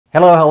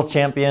Hello health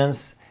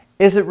champions!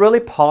 Is it really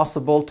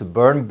possible to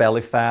burn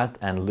belly fat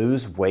and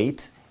lose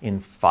weight in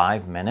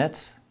 5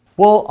 minutes?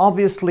 Well,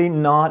 obviously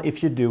not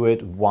if you do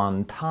it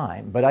one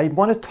time, but I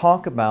want to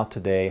talk about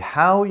today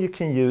how you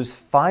can use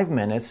 5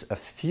 minutes a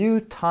few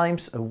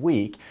times a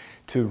week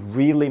to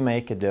really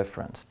make a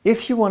difference.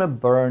 If you want to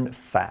burn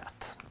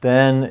fat,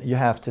 then you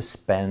have to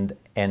spend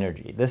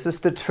energy. This is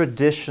the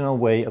traditional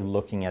way of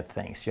looking at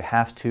things. You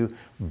have to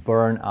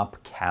burn up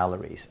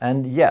calories.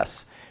 And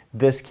yes,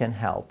 this can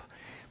help.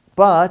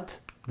 But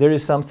there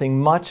is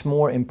something much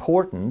more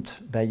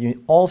important that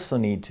you also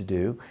need to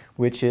do,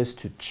 which is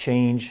to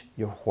change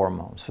your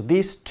hormones. So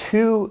these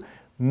two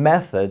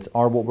methods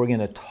are what we're going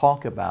to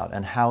talk about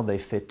and how they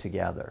fit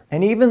together.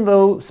 And even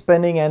though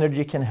spending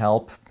energy can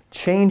help,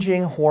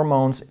 changing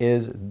hormones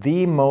is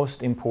the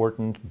most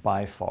important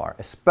by far,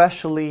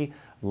 especially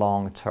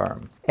long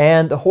term.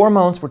 And the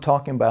hormones we're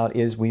talking about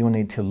is we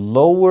need to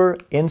lower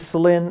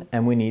insulin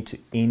and we need to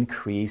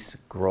increase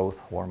growth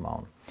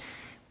hormone.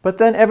 But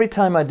then every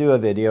time I do a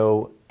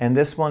video, and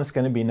this one is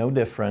going to be no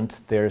different,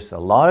 there's a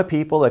lot of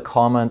people that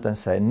comment and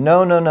say,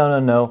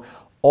 no.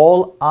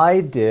 All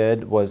I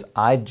did was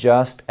I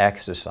just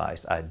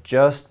exercised. I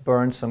just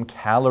burned some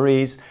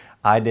calories.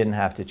 I didn't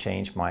have to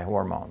change my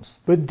hormones.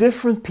 But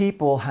different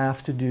people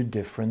have to do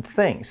different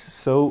things.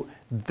 So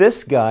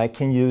this guy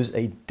can use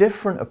a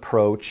different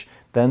approach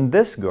than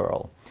this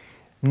girl.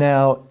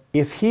 Now,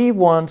 if he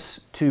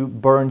wants to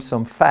burn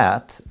some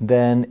fat,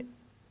 then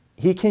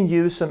he can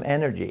use some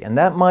energy, and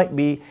that might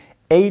be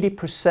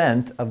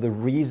 80% of the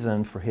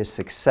reason for his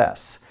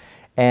success.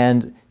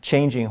 And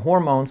changing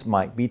hormones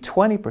might be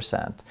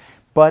 20%.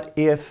 But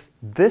if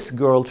this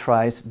girl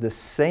tries the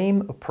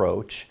same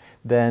approach,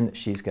 then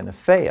she's going to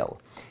fail.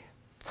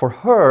 For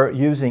her,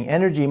 using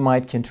energy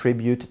might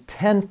contribute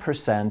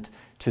 10%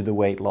 to the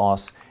weight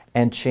loss,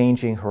 and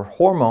changing her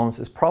hormones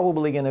is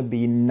probably going to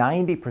be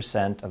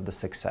 90% of the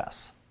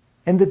success.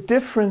 And the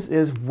difference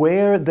is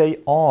where they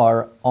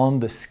are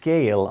on the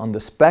scale, on the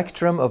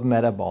spectrum of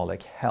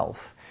metabolic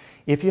health.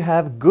 If you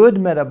have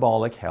good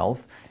metabolic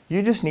health,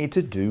 you just need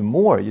to do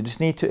more. You just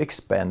need to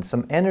expend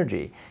some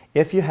energy.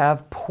 If you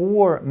have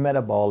poor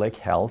metabolic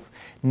health,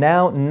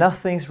 now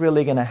nothing's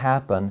really going to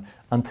happen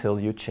until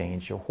you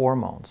change your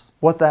hormones.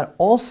 What that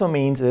also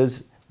means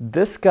is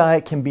this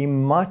guy can be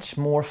much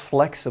more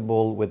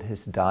flexible with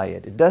his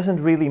diet. It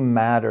doesn't really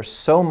matter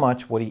so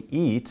much what he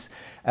eats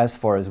as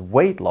far as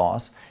weight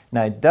loss.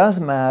 Now, it does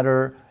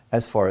matter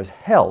as far as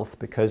health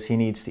because he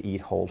needs to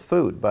eat whole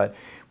food. But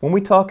when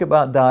we talk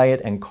about diet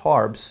and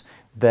carbs,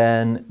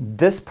 then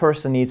this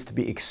person needs to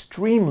be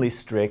extremely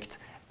strict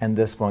and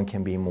this one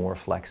can be more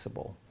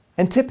flexible.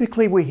 And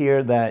typically we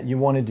hear that you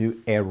want to do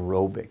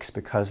aerobics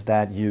because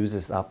that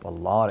uses up a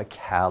lot of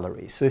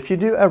calories. So if you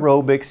do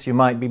aerobics, you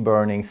might be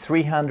burning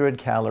 300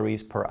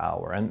 calories per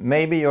hour. And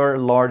maybe you're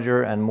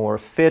larger and more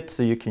fit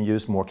so you can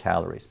use more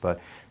calories. But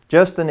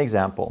just an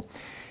example.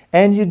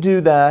 And you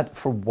do that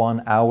for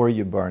 1 hour,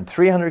 you burn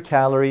 300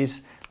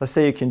 calories. Let's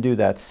say you can do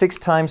that 6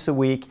 times a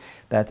week.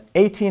 That's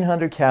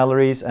 1,800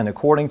 calories, and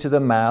according to the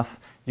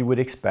math, you would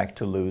expect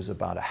to lose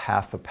about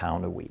 ½ a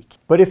pound a week.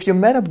 But if you're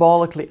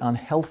metabolically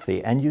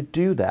unhealthy and you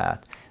do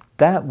that,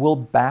 that will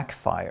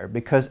backfire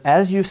because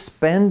as you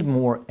spend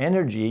more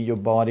energy, your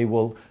body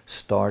will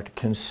start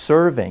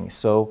conserving.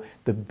 So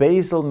the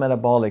basal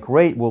metabolic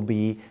rate will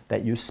be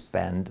that you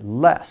spend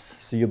less.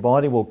 So your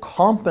body will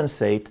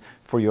compensate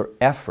for your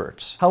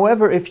efforts.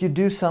 However, if you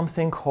do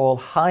something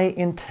called high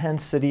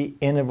intensity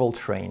interval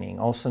training,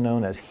 also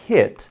known as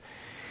HIIT,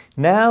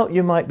 now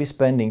you might be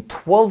spending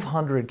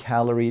 1,200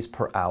 calories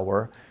per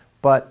hour,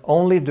 but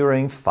only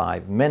during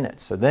 5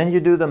 minutes. So then you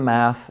do the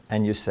math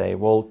and you say,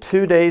 well,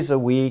 2 days a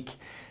week,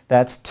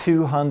 that's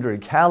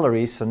 200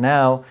 calories. So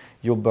now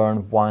you'll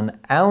burn 1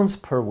 ounce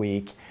per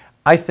week.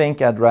 I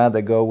think I'd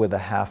rather go with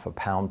 ½ a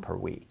pound per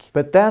week.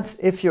 But that's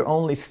if you're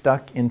only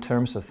stuck in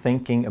terms of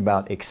thinking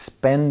about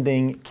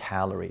expending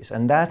calories.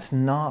 And that's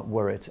not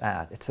where it's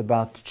at. It's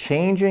about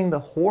changing the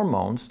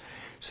hormones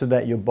so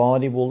that your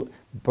body will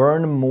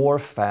burn more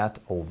fat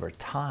over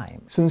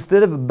time. So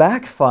instead of a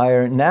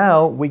backfire,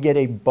 now we get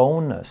a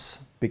bonus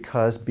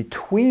because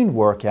between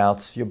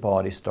workouts, your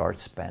body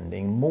starts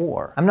spending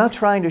more. I'm not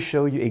trying to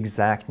show you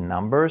exact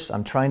numbers.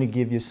 I'm trying to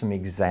give you some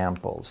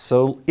examples.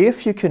 So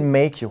if you can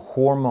make your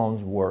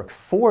hormones work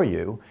for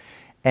you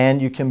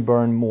and you can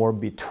burn more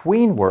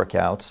between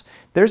workouts,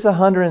 there's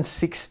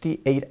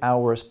 168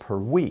 hours per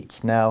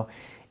week. Now,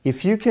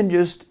 if you can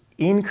just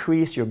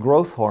increase your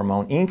growth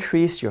hormone,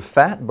 increase your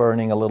fat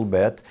burning a little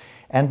bit,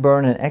 and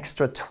burn an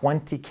extra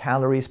 20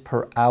 calories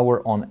per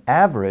hour on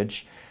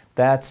average,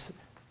 that's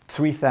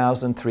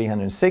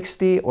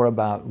 3,360 or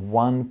about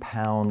 1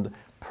 pound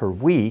per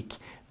week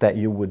that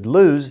you would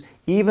lose,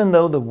 even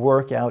though the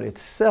workout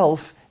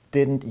itself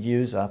didn't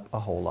use up a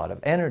whole lot of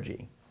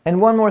energy.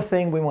 And one more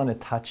thing we want to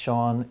touch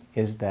on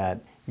is that,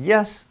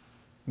 yes,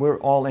 we're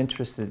all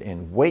interested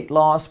in weight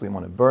loss. We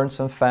want to burn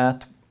some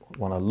fat,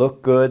 want to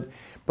look good,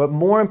 but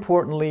more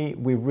importantly,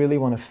 we really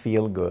want to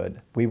feel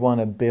good. We want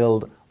to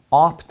build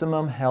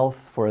optimum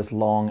health for as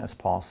long as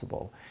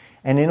possible.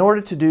 And in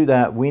order to do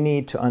that, we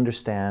need to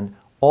understand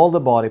all the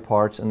body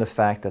parts and the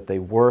fact that they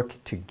work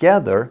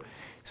together.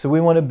 So we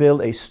want to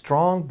build a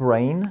strong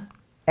brain,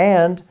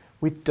 and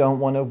we don't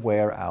want to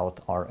wear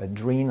out our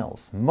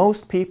adrenals.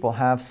 Most people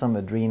have some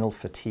adrenal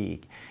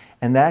fatigue,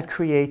 and that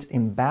creates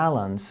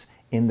imbalance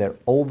in their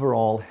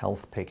overall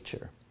health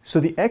picture. So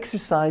the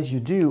exercise you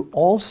do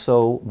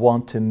also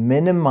want to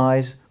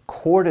minimize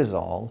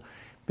cortisol,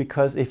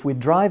 because if we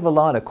drive a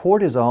lot of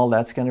cortisol,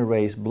 that's going to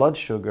raise blood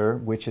sugar,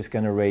 which is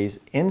going to raise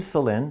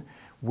insulin,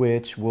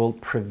 which will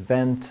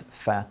prevent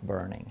fat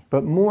burning.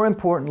 But more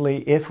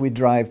importantly, if we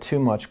drive too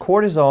much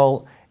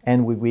cortisol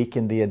and we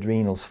weaken the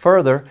adrenals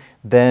further,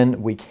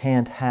 then we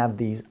can't have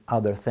these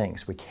other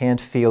things. We can't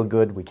feel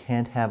good, we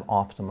can't have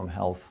optimum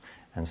health,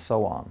 and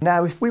so on.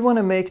 Now, if we want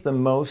to make the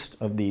most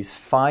of these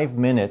 5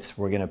 minutes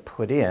we're going to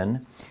put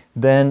in,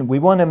 then we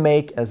want to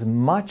make as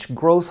much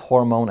growth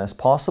hormone as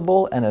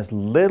possible and as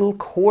little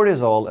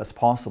cortisol as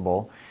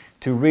possible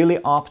to really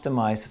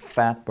optimize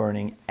fat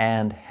burning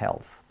and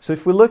health. So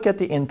if we look at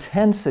the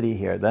intensity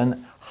here,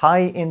 then high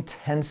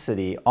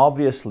intensity,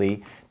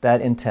 obviously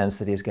that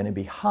intensity is going to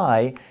be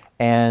high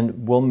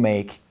and will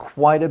make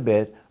quite a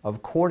bit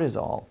of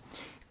cortisol.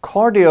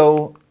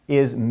 Cardio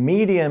is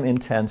medium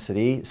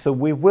intensity, so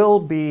we will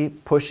be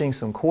pushing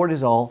some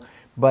cortisol,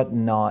 but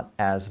not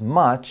as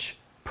much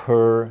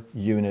per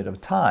unit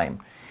of time.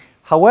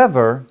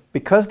 However,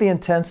 because the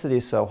intensity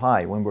is so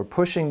high, when we're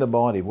pushing the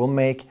body, we'll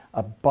make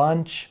a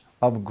bunch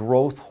of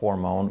growth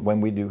hormone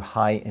when we do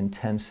high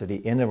intensity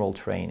interval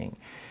training.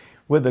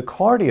 With the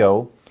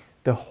cardio,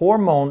 the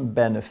hormone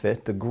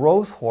benefit, the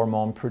growth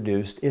hormone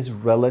produced, is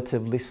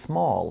relatively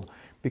small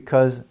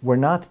because we're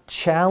not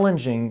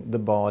challenging the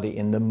body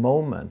in the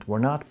moment. We're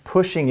not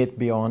pushing it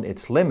beyond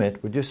its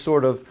limit. We're just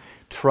sort of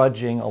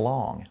trudging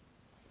along.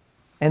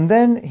 And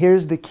then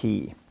here's the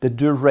key, the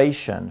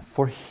duration.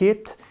 For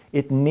HIIT,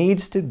 it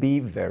needs to be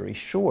very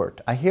short.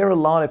 I hear a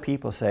lot of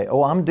people say,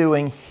 oh, I'm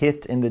doing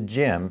HIIT in the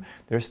gym.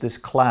 There's this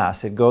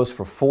class, it goes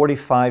for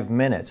 45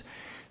 minutes.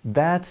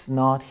 That's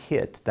not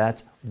HIIT,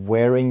 that's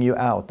wearing you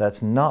out.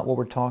 That's not what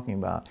we're talking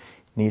about.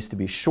 It needs to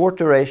be short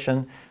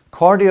duration.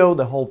 Cardio,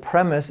 the whole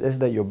premise is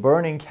that you're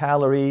burning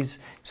calories,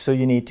 so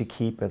you need to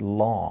keep it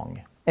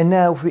long. And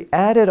now if we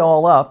add it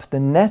all up, the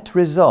net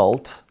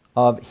result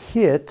of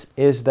HIIT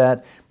is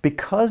that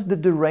because the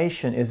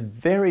duration is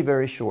very,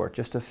 very short,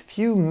 just a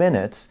few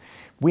minutes,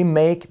 we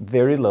make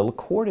very little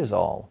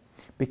cortisol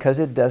because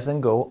it doesn't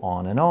go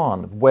on and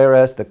on.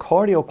 Whereas the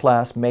cardio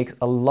class makes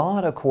a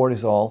lot of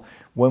cortisol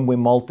when we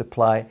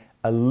multiply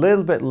a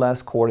little bit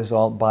less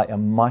cortisol by a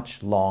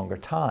much longer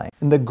time.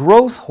 And the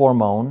growth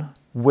hormone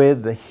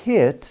with the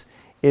HIIT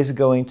is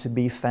going to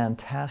be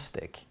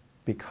fantastic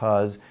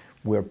because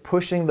we're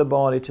pushing the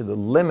body to the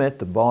limit.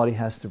 The body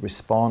has to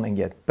respond and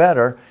get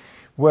better,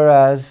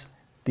 whereas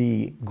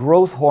the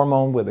growth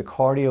hormone with the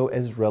cardio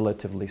is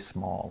relatively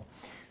small.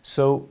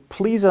 So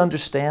please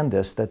understand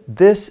this, that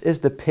this is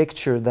the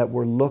picture that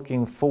we're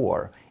looking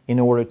for in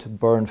order to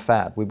burn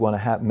fat. We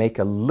want to make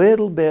a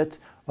little bit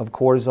of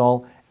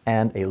cortisol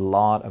and a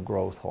lot of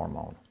growth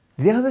hormone.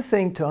 The other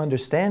thing to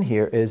understand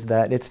here is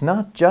that it's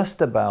not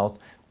just about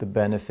the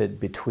benefit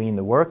between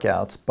the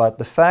workouts, but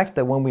the fact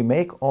that when we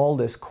make all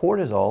this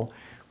cortisol,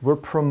 we're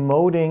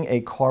promoting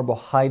a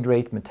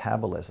carbohydrate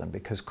metabolism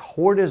because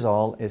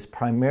cortisol is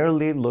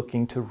primarily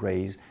looking to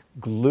raise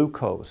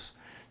glucose.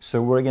 So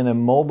we're going to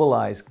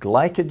mobilize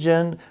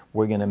glycogen,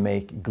 we're going to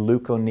make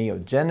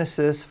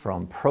gluconeogenesis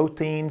from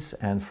proteins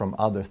and from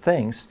other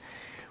things.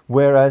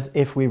 Whereas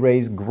if we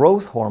raise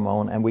growth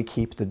hormone and we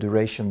keep the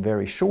duration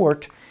very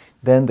short,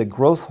 then the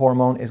growth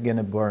hormone is going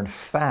to burn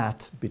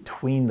fat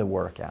between the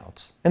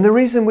workouts. And the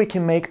reason we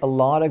can make a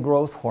lot of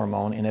growth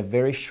hormone in a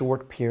very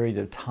short period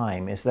of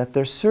time is that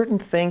there's certain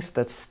things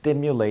that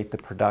stimulate the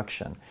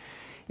production.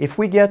 If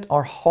we get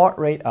our heart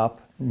rate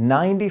up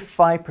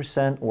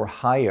 95% or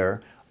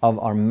higher of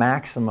our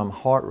maximum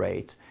heart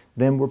rate,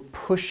 then we're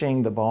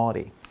pushing the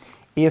body.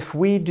 If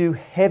we do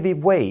heavy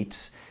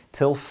weights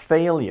till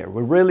failure,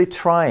 we're really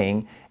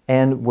trying,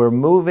 and we're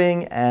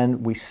moving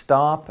and we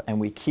stop and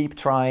we keep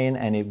trying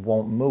and it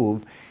won't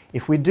move.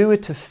 If we do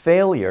it to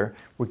failure,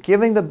 we're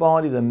giving the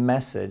body the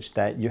message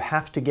that you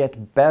have to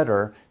get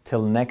better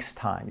till next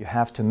time. You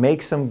have to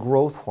make some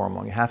growth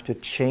hormone. You have to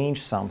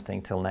change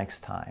something till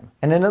next time.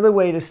 And another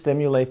way to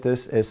stimulate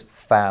this is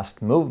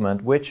fast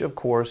movement, which of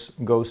course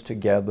goes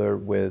together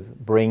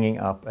with bringing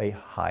up a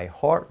high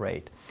heart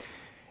rate.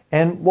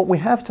 And what we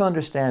have to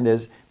understand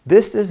is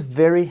this is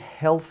very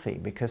healthy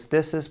because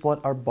this is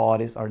what our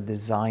bodies are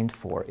designed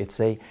for. It's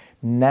a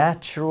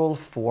natural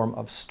form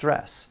of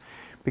stress.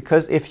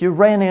 Because if you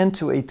ran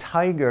into a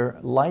tiger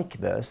like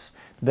this,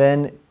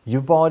 then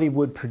your body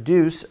would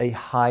produce a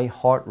high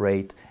heart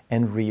rate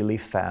and really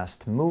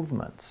fast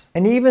movements.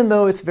 And even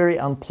though it's very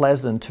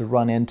unpleasant to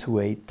run into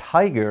a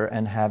tiger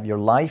and have your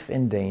life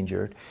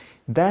endangered,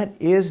 that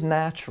is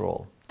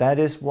natural. That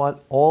is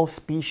what all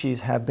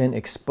species have been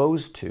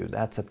exposed to.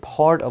 That's a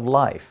part of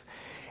life.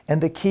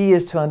 And the key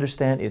is to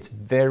understand it's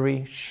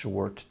very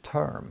short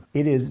term.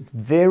 It is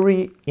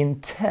very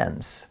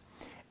intense.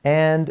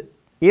 And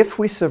If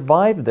we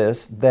survive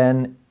this,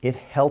 then it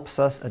helps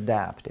us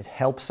adapt. It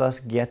helps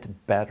us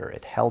get better.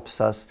 It helps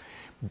us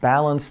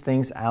balance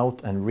things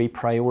out and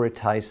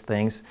reprioritize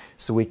things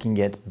so we can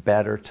get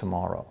better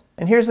tomorrow.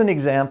 And here's an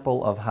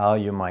example of how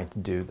you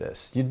might do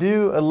this. You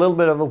do a little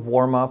bit of a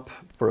warm-up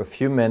for a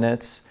few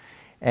minutes,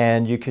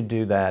 and you could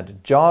do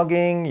that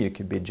jogging, you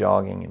could be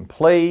jogging in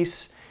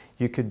place,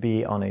 you could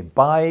be on a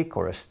bike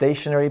or a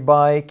stationary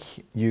bike,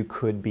 you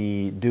could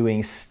be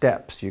doing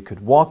steps. You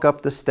could walk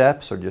up the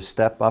steps or just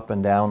step up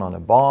and down on a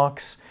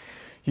box.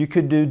 You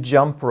could do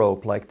jump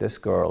rope like this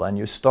girl, and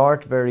you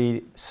start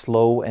very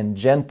slow and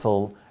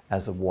gentle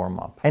as a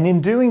warm-up. And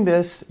in doing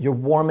this, you're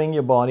warming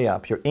your body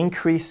up. You're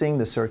increasing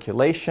the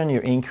circulation,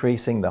 you're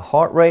increasing the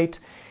heart rate,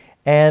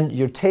 and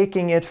you're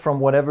taking it from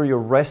whatever your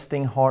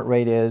resting heart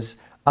rate is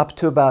up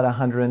to about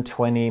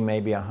 120,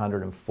 maybe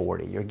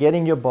 140. You're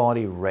getting your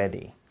body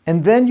ready.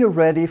 And then you're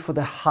ready for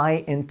the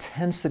high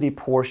intensity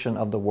portion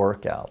of the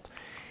workout.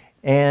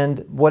 And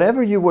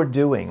whatever you were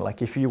doing,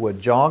 like if you were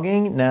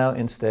jogging, now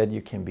instead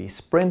you can be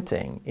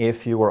sprinting.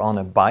 If you were on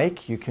a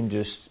bike, you can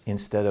just,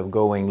 instead of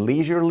going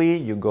leisurely,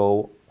 you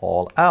go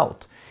all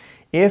out.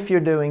 If you're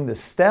doing the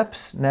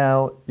steps,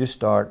 now you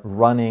start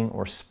running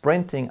or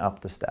sprinting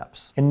up the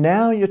steps. And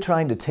now you're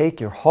trying to take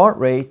your heart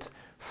rate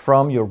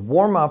from your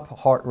warm-up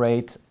heart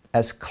rate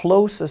as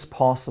close as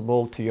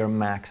possible to your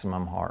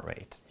maximum heart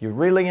rate. You're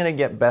really going to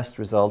get best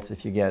results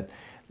if you get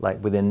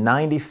like within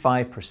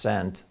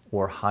 95%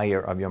 or higher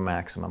of your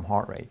maximum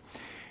heart rate.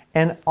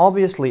 And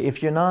obviously,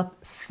 if you're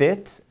not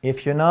fit,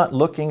 if you're not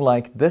looking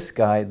like this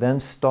guy, then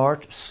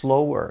start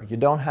slower. You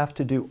don't have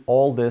to do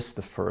all this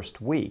the first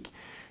week.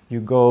 You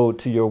go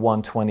to your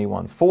 120,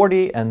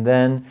 140, and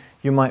then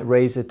you might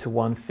raise it to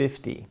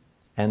 150.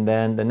 And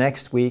then the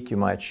next week you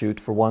might shoot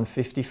for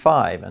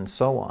 155 and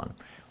so on.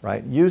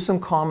 Right? Use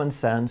some common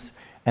sense,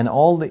 and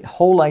the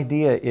whole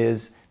idea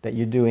is that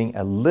you're doing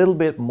a little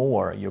bit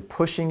more. You're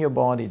pushing your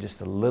body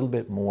just a little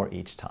bit more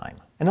each time.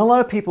 And a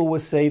lot of people will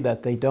say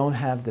that they don't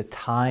have the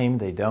time,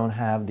 they don't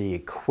have the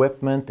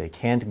equipment, they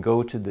can't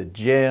go to the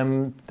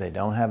gym, they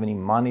don't have any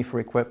money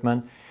for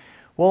equipment.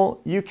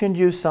 Well, you can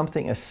use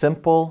something as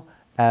simple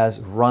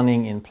as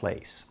running in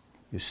place.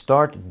 You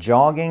start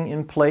jogging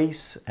in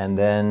place, and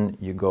then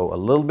you go a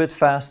little bit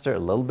faster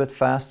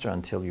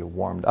until you're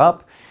warmed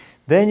up.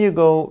 Then you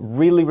go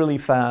really, really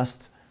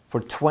fast for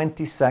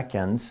 20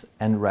 seconds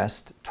and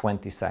rest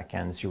 20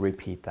 seconds. You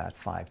repeat that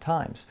 5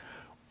 times.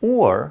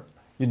 Or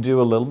you do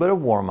a little bit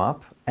of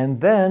warm-up, and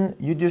then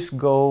you just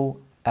go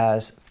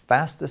as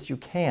fast as you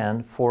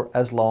can for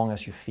as long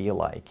as you feel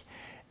like.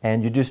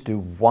 And you just do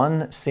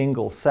one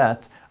single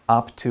set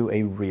up to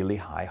a really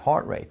high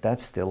heart rate. That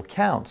still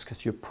counts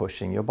because you're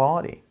pushing your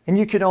body. And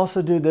you could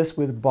also do this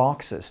with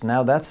boxes.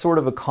 Now that's sort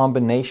of a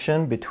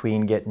combination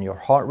between getting your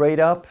heart rate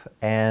up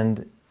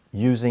and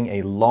using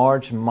a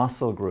large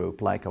muscle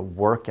group like a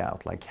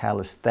workout, like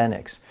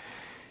calisthenics.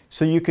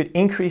 So you could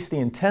increase the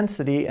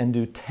intensity and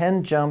do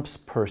 10 jumps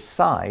per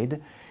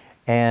side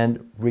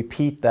and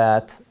repeat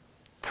that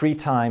 3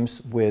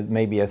 times with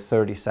maybe a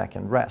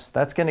 30-second rest.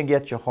 That's going to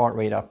get your heart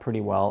rate up pretty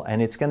well,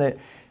 and it's going to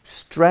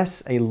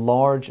stress a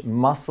large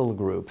muscle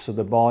group. So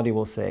the body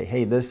will say,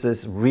 hey, this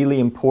is really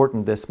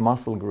important, this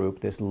muscle group,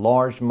 this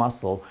large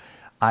muscle.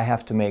 I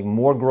have to make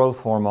more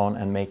growth hormone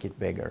and make it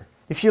bigger.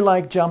 If you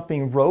like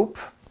jumping rope,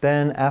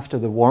 then after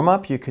the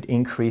warm-up, you could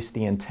increase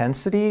the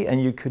intensity,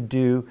 and you could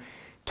do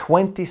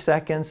 20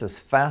 seconds as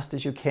fast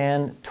as you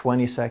can,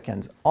 20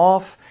 seconds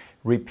off,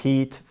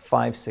 repeat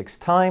 5-6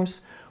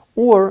 times,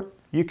 or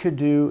you could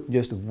do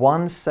just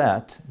one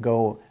set,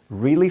 go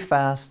really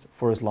fast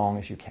for as long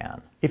as you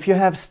can. If you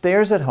have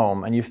stairs at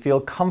home and you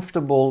feel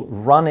comfortable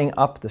running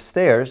up the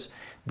stairs,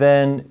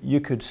 then you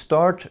could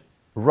start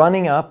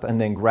running up and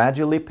then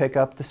gradually pick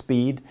up the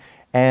speed.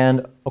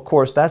 And of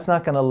course, that's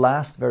not going to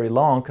last very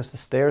long because the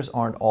stairs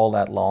aren't all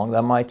that long.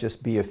 That might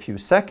just be a few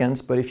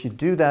seconds, but if you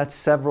do that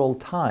several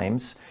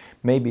times,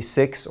 maybe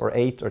 6 or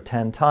 8 or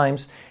 10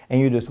 times, and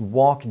you just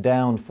walk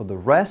down for the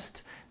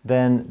rest,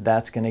 then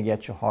that's going to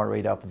get your heart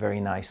rate up very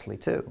nicely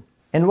too.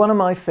 And one of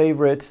my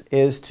favorites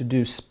is to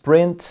do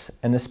sprints,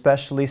 and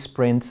especially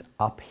sprints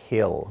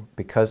uphill,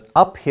 because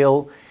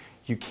uphill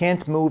you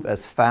can't move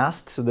as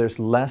fast, so there's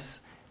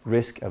less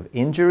risk of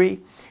injury.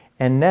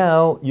 And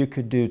now you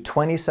could do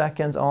 20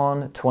 seconds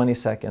on, 20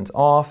 seconds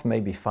off,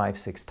 maybe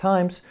 5-6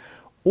 times,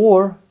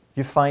 or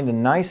you find a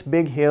nice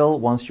big hill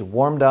once you're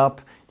warmed up,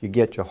 you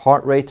get your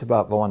heart rate to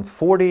about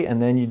 140,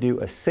 and then you do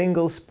a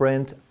single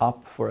sprint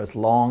up for as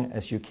long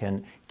as you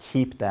can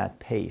keep that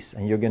pace,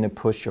 and you're going to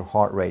push your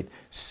heart rate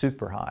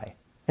super high.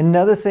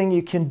 Another thing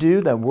you can do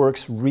that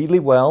works really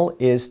well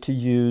is to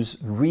use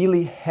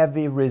really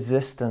heavy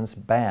resistance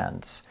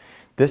bands.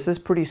 This is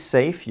pretty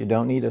safe. You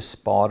don't need a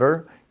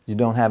spotter. You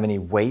don't have any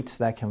weights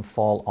that can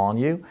fall on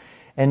you.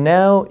 And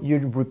now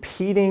you're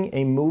repeating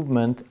a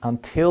movement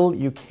until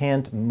you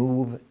can't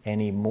move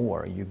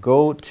anymore. You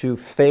go to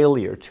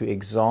failure, to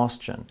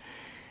exhaustion.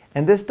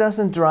 And this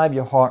doesn't drive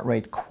your heart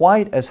rate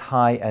quite as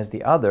high as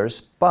the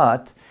others,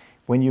 but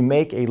when you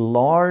make a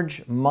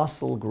large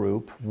muscle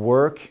group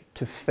work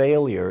to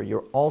failure,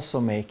 you're also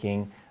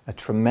making a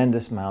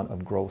tremendous amount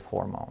of growth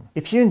hormone.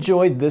 If you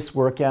enjoyed this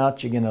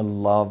workout, you're gonna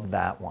love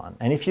that one.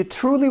 And if you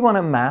truly want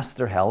to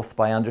master health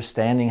by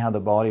understanding how the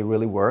body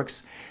really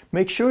works,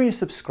 make sure you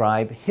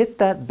subscribe, hit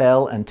that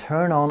bell, and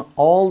turn on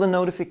all the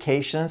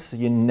notifications so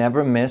you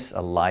never miss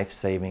a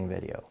life-saving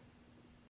video.